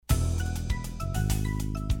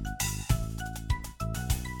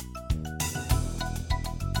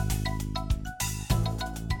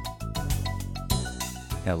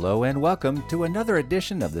Hello and welcome to another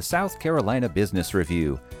edition of the South Carolina Business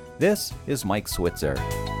Review. This is Mike Switzer.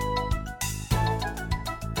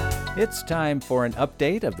 It's time for an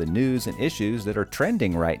update of the news and issues that are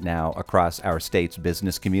trending right now across our state's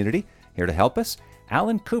business community. Here to help us,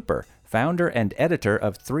 Alan Cooper, founder and editor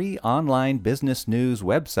of 3 online business news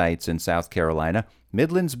websites in South Carolina,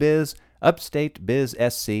 Midlands Biz, Upstate Biz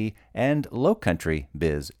SC, and Lowcountry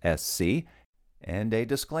Biz SC. And a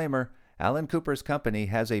disclaimer, Alan Cooper's company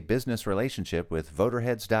has a business relationship with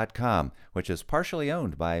Voterheads.com, which is partially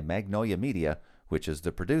owned by Magnolia Media, which is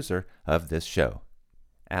the producer of this show.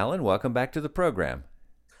 Alan, welcome back to the program.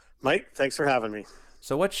 Mike, thanks for having me.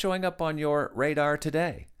 So what's showing up on your radar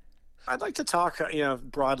today? I'd like to talk,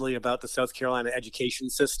 broadly about the South Carolina education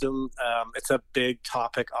system. It's a big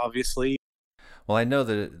topic, obviously. Well, I know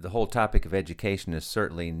that the whole topic of education is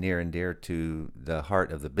certainly near and dear to the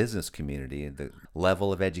heart of the business community. The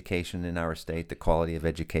level of education in our state, the quality of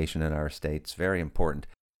education in our state is very important.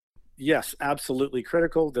 Yes, absolutely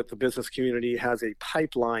critical that the business community has a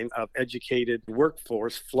pipeline of educated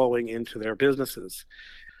workforce flowing into their businesses.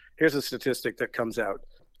 Here's a statistic that comes out.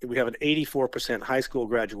 We have an 84% high school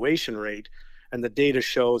graduation rate, and the data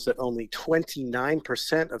shows that only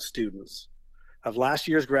 29% of students of last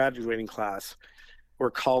year's graduating class were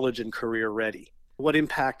college and career ready. What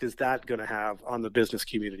impact is that going to have on the business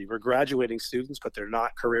community? We're graduating students, but they're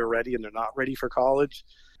not career ready and they're not ready for college.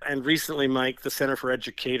 And recently, Mike, the Center for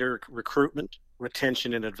Educator Recruitment,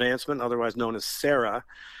 Retention and Advancement, otherwise known as CERA,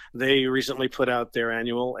 they recently put out their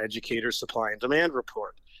annual Educator Supply and Demand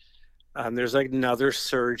Report. There's another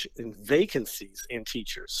surge in vacancies in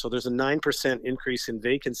teachers. So there's a 9% increase in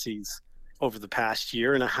vacancies over the past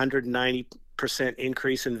year and 190%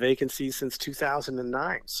 increase in vacancies since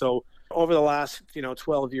 2009. So over the last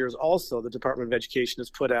 12 years also, the Department of Education has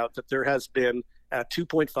put out that there has been a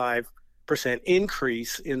 2.5%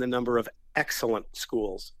 increase in the number of excellent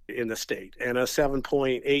schools in the state and a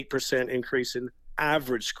 7.8% increase in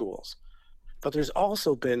average schools. But there's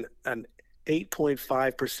also been an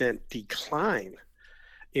 8.5% decline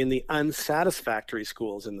in the unsatisfactory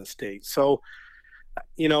schools in the state. So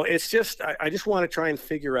it's just, I just want to try and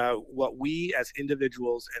figure out what we as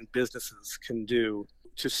individuals and businesses can do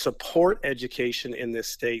to support education in this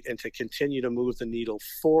state and to continue to move the needle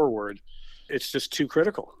forward. It's just too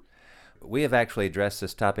critical. We have actually addressed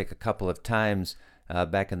this topic a couple of times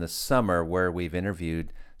back in the summer, where we've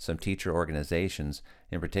interviewed some teacher organizations,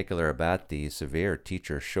 in particular about the severe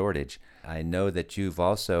teacher shortage. I know that you've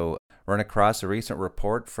also run across a recent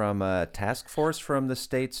report from a task force from the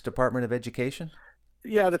state's Department of Education.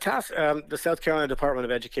 Yeah, the South Carolina Department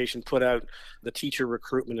of Education put out the Teacher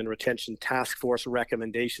Recruitment and Retention Task Force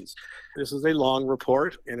recommendations. This is a long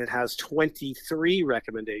report, and it has 23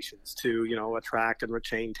 recommendations to, attract and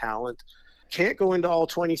retain talent. Can't go into all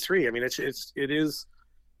 23. I mean, it is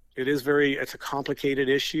it's a complicated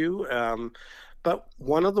issue. But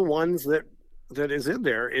one of the ones that is in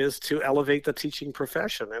there is to elevate the teaching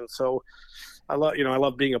profession. And so I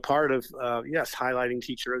love being a part of, highlighting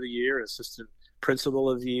Teacher of the Year, Assistant Principal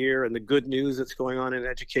of the Year, and the good news that's going on in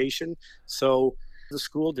education. So the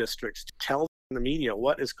school districts tell the media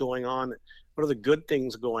what is going on, what are the good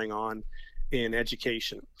things going on in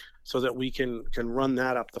education, so that we can run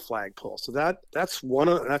that up the flagpole. So that's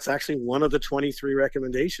actually one of the 23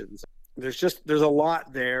 recommendations. There's a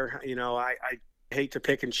lot there. I hate to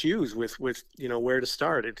pick and choose with where to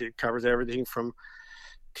start. It covers everything from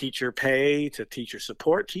teacher pay to teacher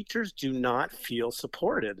support. Teachers do not feel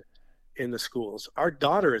supported in the schools. Our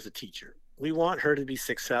daughter is a teacher. We want her to be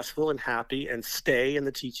successful and happy and stay in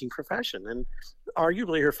the teaching profession. And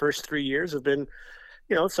arguably her first 3 years have been,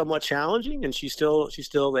 somewhat challenging, and she's still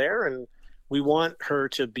there. And we want her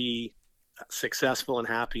to be successful and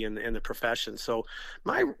happy in the profession. So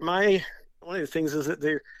my one of the things is that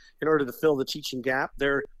in order to fill the teaching gap,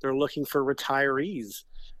 they're looking for retirees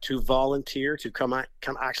to volunteer to come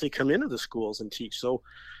into the schools and teach. So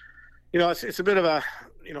it's a bit of a,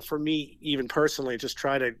 for me, even personally, just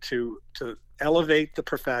try to elevate the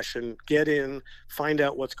profession, get in, find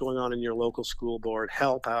out what's going on in your local school board,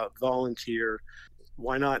 help out, volunteer.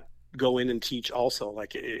 Why not go in and teach also?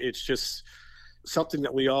 Like, it's just something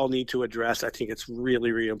that we all need to address. I think it's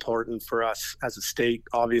really, really important for us as a state,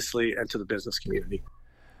 obviously, and to the business community.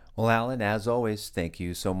 Well, Alan, as always, thank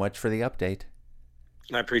you so much for the update.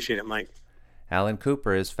 I appreciate it, Mike. Alan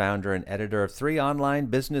Cooper is founder and editor of 3 online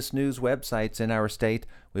business news websites in our state.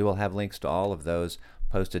 We will have links to all of those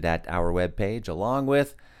posted at our webpage, along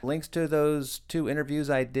with links to those 2 interviews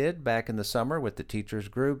I did back in the summer with the teachers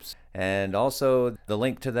groups, and also the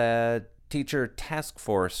link to the teacher task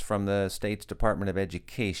force from the state's Department of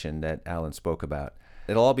Education that Alan spoke about.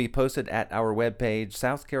 It'll all be posted at our webpage,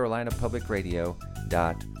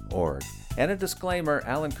 southcarolinapublicradio.org. And a disclaimer,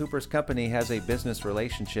 Alan Cooper's company has a business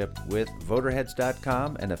relationship with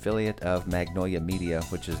Voterheads.com, an affiliate of Magnolia Media,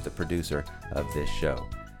 which is the producer of this show.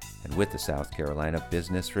 And with the South Carolina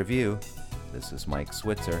Business Review, this is Mike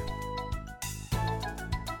Switzer.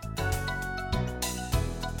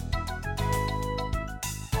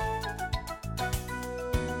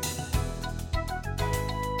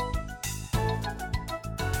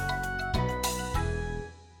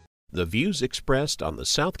 The views expressed on the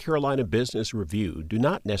South Carolina Business Review do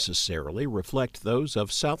not necessarily reflect those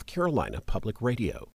of South Carolina Public Radio.